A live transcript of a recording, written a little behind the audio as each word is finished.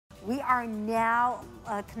We are now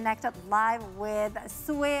connected live with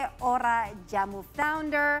Suwe Ora Jamu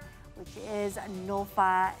founder, which is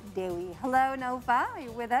Nova Dewi. Hello, Nova. Are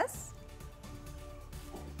you with us?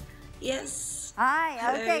 Yes. Hi.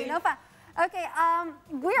 Hello. Okay, Nova. Okay,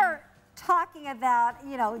 we're talking about,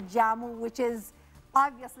 Jamu, which is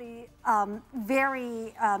obviously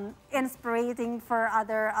very inspiring for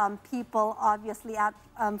other people, obviously,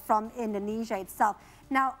 from Indonesia itself.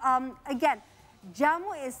 Now, again,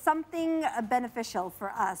 Jamu is something beneficial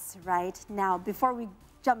for us, right? Now, before we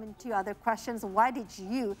jump into other questions, why did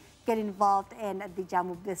you get involved in the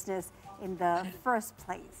Jamu business in the first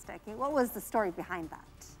place? Okay, what was the story behind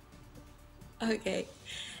that? Okay.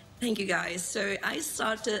 Thank you, guys. So I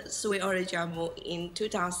started Suwe Jamu in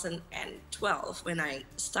 2012 when I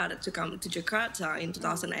started to come to Jakarta in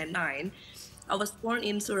 2009. I was born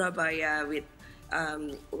in Surabaya with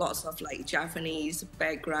lots of like Japanese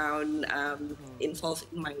background involved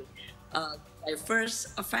in my diverse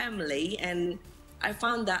family, and I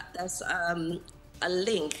found that there's a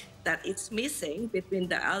link that it's missing between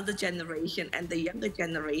the elder generation and the younger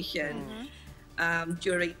generation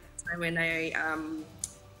during the time when I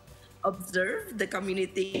observed the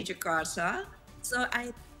community in Jakarta. So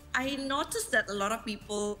I noticed that a lot of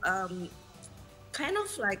people kind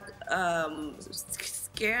of like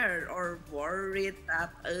scared or worried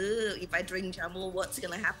that if I drink jamu, what's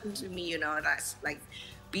gonna happen to me? That's like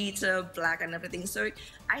bitter, black, and everything. So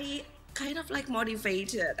I kind of like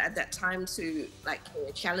motivated at that time to like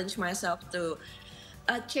challenge myself to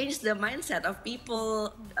change the mindset of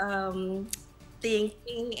people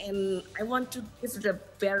thinking, and I want to give the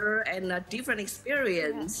better and a different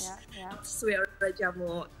experience. Suwe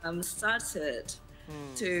Jamu started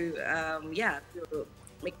to to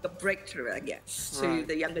make a breakthrough, I guess, to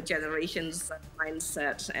the younger generation's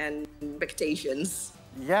mindset and expectations.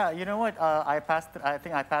 Yeah, you know what? I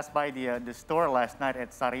think I passed by the store last night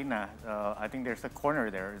at Sarina. I think there's a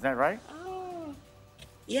corner there. Is that right? Oh,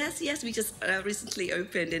 yes. We just recently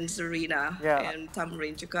opened in Sarina in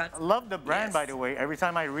Tamrin, Jakarta. I love the brand, by the way. Every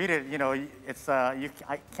time I read it, it's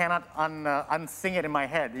I cannot unsing it in my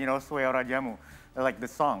head. Suwe Ora Jamu, like the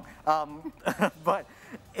song. But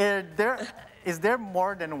is there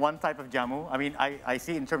more than one type of jamu? I mean, I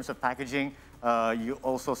see in terms of packaging, you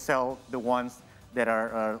also sell the ones that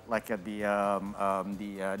are like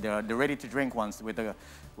the ready-to-drink ones with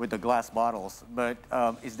the glass bottles. But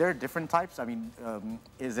is there different types? I mean,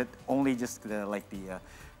 is it only just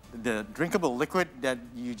the drinkable liquid that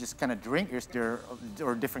you just kind of drink,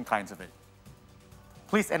 or different kinds of it?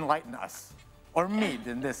 Please enlighten us, or me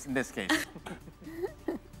in this case.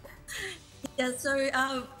 Yeah. So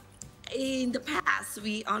in the past,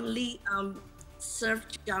 we only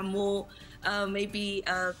served jamu maybe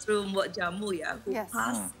through Mbok Jamu, who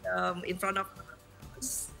passed in front of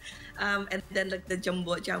us. And then like the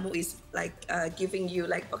Mbok Jamu is like giving you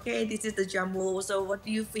like, okay, this is the jamu. So what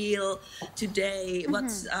do you feel today?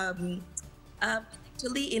 What's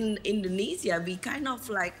actually in Indonesia, we kind of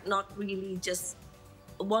like not really just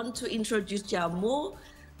want to introduce jamu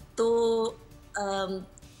to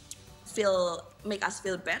make us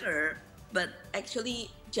feel better, but actually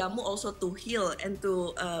jamu also to heal and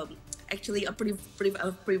to actually a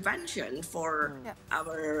prevention for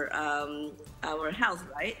our health,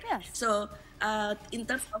 right? Yes. So in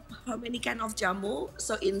terms of how many kind of jamu,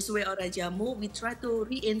 so in Suwe Ora Jamu, we try to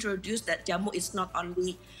reintroduce that jamu is not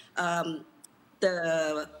only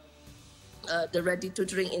the ready to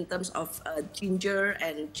drink in terms of ginger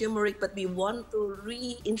and turmeric, but we want to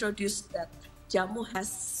reintroduce that jamu has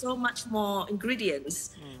so much more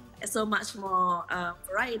ingredients, so much more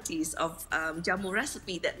varieties of jamu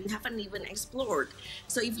recipe that we haven't even explored.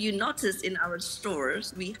 So if you notice in our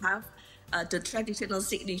stores, we have the traditional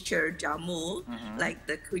signature jamu, like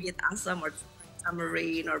the kunyit asam or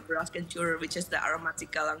tamarind or beras kencur, which is the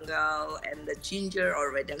aromatic galangal, and the ginger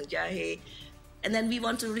or wedang jahe. And then we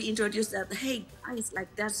want to reintroduce that, hey guys,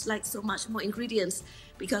 like that's like so much more ingredients,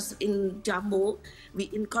 because in jamu we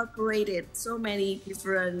incorporated so many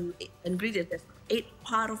different ingredients. There's 8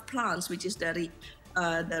 part of plants, which is the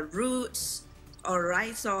roots or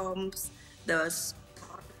rhizomes, the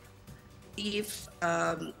leaf,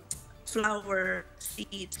 flower,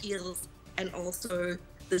 seeds, peels, and also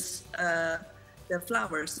this the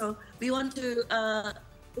flower. So we want to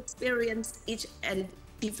experience each and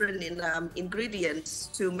different ingredients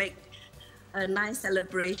to make a nice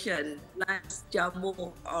celebration, nice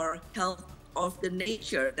jamu or health of the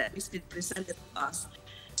nature that is being presented to us.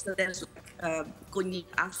 So there's like kunyit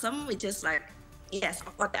asam, which is like, yes,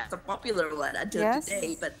 of course, that's a popular one until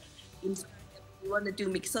today, but in you want to do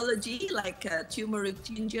mixology like turmeric,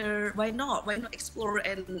 ginger, why not? Why not explore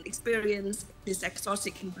and experience these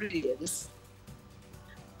exotic ingredients?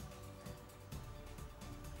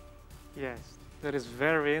 Yes, that is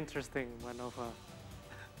very interesting, Manova.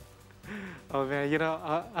 Oh man,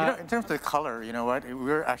 in terms of the color, you know what?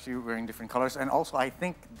 We're actually wearing different colors, and also I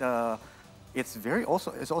think it's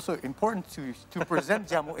also important to present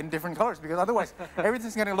jamu in different colors, because otherwise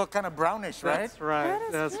everything's going to look kind of brownish, right? That's right.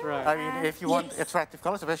 That's right. I mean, if you want attractive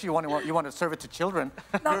colors, especially you want to serve it to children.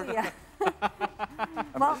 Oh, yeah.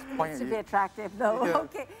 Well, it needs to be attractive, though. Yeah.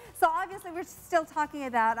 Okay. So obviously, we're still talking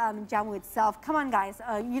about jamu itself. Come on, guys.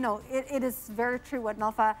 It is very true what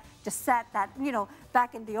Nova just said, that,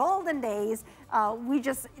 back in the olden days, we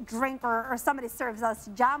just drink or somebody serves us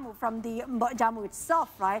jamu from the jamu itself,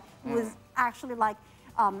 right? It was actually like,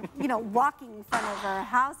 walking in front of our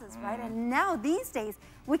houses, right? And now these days,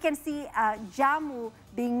 we can see jamu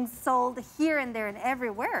being sold here and there and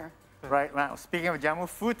everywhere. Right, now speaking of jamu,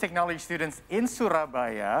 food technology students in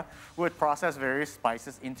Surabaya would process various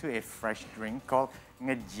spices into a fresh drink called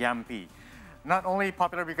ngejampi. Not only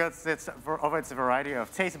popular because of its variety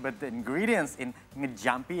of taste, but the ingredients in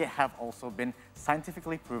ngejampi have also been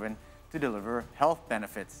scientifically proven to deliver health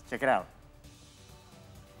benefits. Check it out.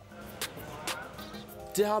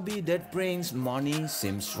 The hobby that brings money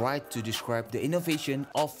seems right to describe the innovation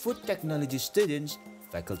of food technology students,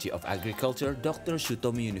 Faculty of Agriculture, Dr.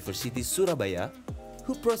 Sutomo University, Surabaya,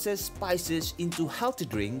 who process spices into healthy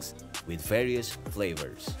drinks with various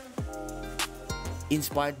flavors.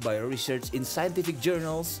 Inspired by research in scientific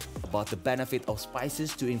journals about the benefit of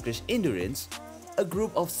spices to increase endurance, a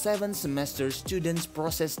group of 7 semester students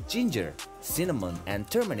process ginger, cinnamon,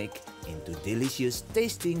 and turmeric into delicious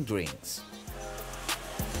tasting drinks.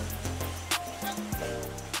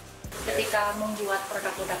 Ketika membuat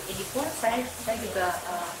produk-produk ini pun saya juga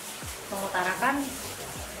mengutarakan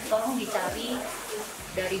tolong dicari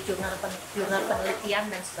dari jurnal penelitian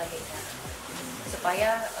dan sebagainya, supaya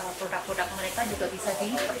produk-produk mereka juga bisa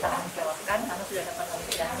dipertanggungjawabkan karena sudah ada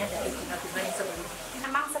penelitiannya dari jurnal-jurnal yang sebelumnya.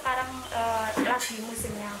 Memang sekarang lagi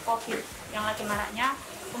musimnya COVID yang lagi maraknya.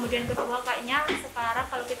 Kemudian kedua, kayaknya sekarang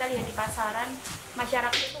kalau kita lihat di pasaran,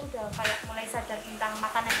 masyarakat itu udah kayak mulai sadar tentang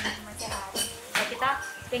makanan yang cuma sehat. Nah, kita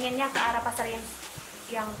pengennya ke arah pasar yang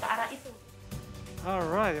ke arah itu. All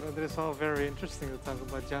right, that is all very interesting to talk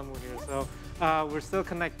about jamu here. So we're still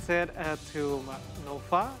connected to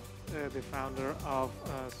Nova, the founder of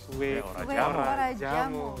Suwe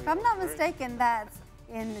Jamu. If I'm not mistaken, that's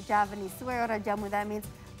in the Javanese. Suwe Jamu, that means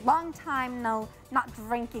long time not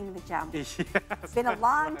drinking the jamu. Yes, it's been a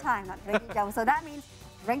long time not drinking jamu. So that means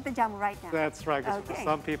drink the jamu right now. That's right. Okay. For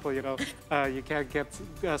some people, you can't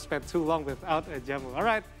spend too long without a jamu. All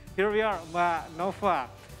right, here we are, Nova.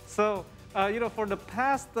 So, for the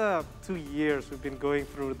past 2 years, we've been going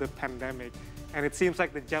through the pandemic, and it seems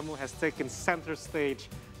like the jamu has taken center stage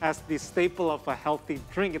as the staple of a healthy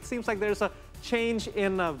drink. It seems like there's a change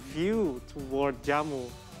in view toward jamu,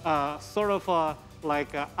 sort of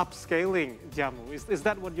like upscaling jamu. Is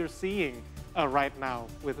that what you're seeing right now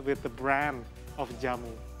with the brand of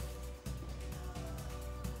jamu?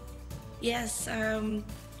 Yes,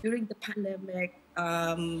 during the pandemic,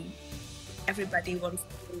 everybody wants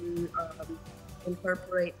to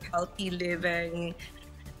incorporate healthy living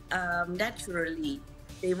naturally.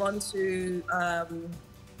 They want to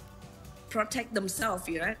protect themselves,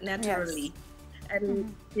 naturally. Yes.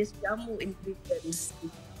 And this jamu ingredients,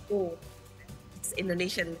 it's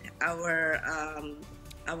Indonesian, our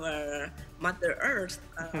Mother Earth,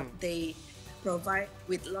 they provide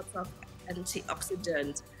with lots of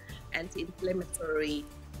antioxidants, anti-inflammatory,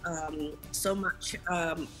 so much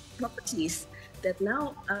properties that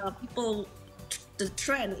now the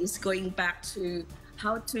trend is going back to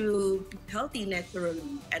how to be healthy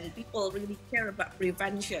naturally, and people really care about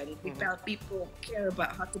prevention. People care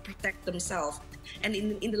about how to protect themselves, and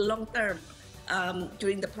in the long term,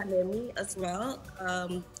 during the pandemic as well,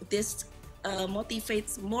 this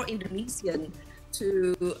motivates more Indonesians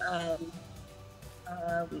to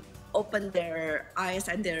open their eyes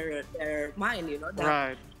and their mind. That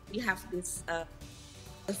right. We have this a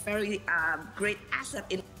very great asset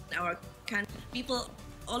in our country. People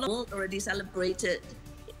all over the world already celebrated.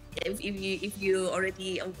 If you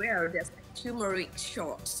already aware, there's like turmeric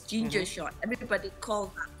shots, ginger shot. Everybody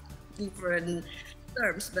calls that different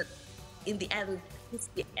terms, but in the end, it's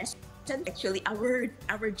the essence, actually our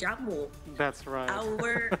jamu. That's right.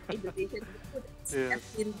 Our Indonesian food has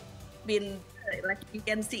been like you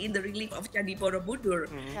can see in the relief of Candi Borobudur.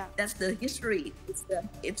 That's the history.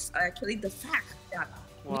 It's actually the fact that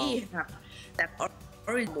we have that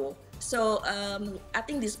original. So I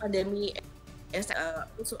think this pandemic as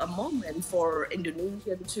also a moment for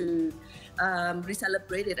Indonesian to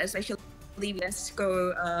re-celebrate it, especially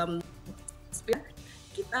UNESCO.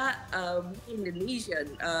 Kita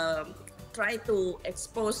Indonesian try to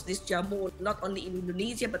expose this jamu not only in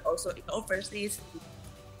Indonesia but also in overseas.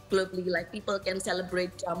 Globally, like people can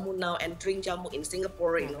celebrate jamu now and drink jamu in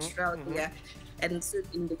Singapore, in Australia, and soon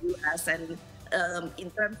in the US. And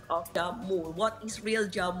in terms of jamu, what is real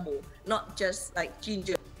jamu? Not just like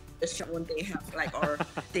ginger jamu they have, like, or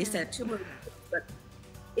they said turmeric, but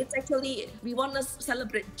it's actually, we want to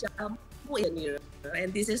celebrate jamu in here,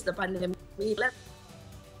 and this is the pandemic. Let's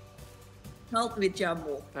help with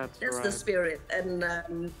jamu. That's right. The spirit, and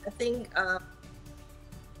I think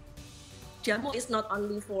jamu is not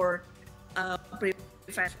only for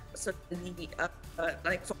prevention, certainly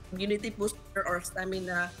like for immunity booster or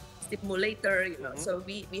stamina stimulator, you know. So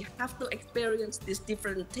we have to experience this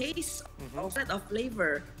different taste of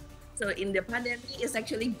flavor. So in the pandemic, it's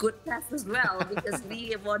actually good test as well, because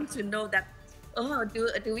we want to know that, oh, do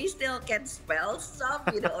we still can smell stuff,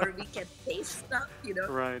 you know, or we can taste stuff, you know.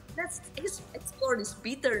 Right. Let's explore this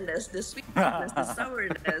bitterness, the sweetness, the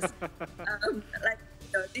sourness. Like,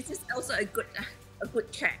 you know, this is also a good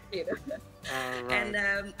check, you know. Right.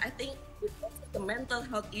 And I think it's also the mental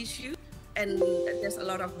health issue. And there's a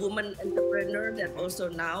lot of women entrepreneurs that also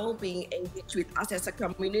now being engaged with us as a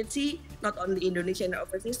community, not only Indonesia and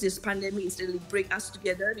overseas. This pandemic is really bring us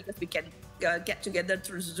together, because we can get together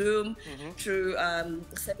through Zoom, through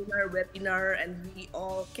seminar, webinar, and we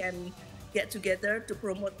all can get together to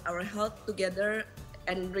promote our health together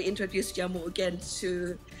and reintroduce jamu again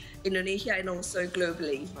to Indonesia and also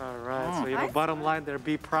globally. All right. So, you know, bottom line there,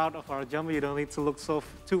 be proud of our jamu. You don't need to look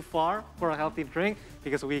too far for a healthy drink,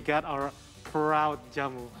 because we got our proud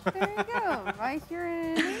jamu. There you go, right here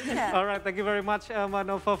in Indonesia. All right. Thank you very much,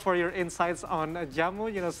 Nova, for your insights on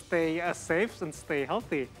jamu. You know, stay safe and stay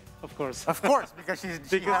healthy, of course. Of course, because she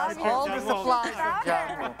has all the supplies of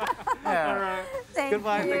jamu. Yeah. All right. Thank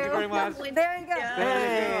Goodbye. you. Thank you very much. There you go.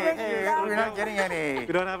 Hey, we're not getting any.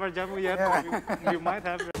 We don't have our jamu yet. But you might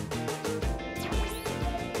have yours.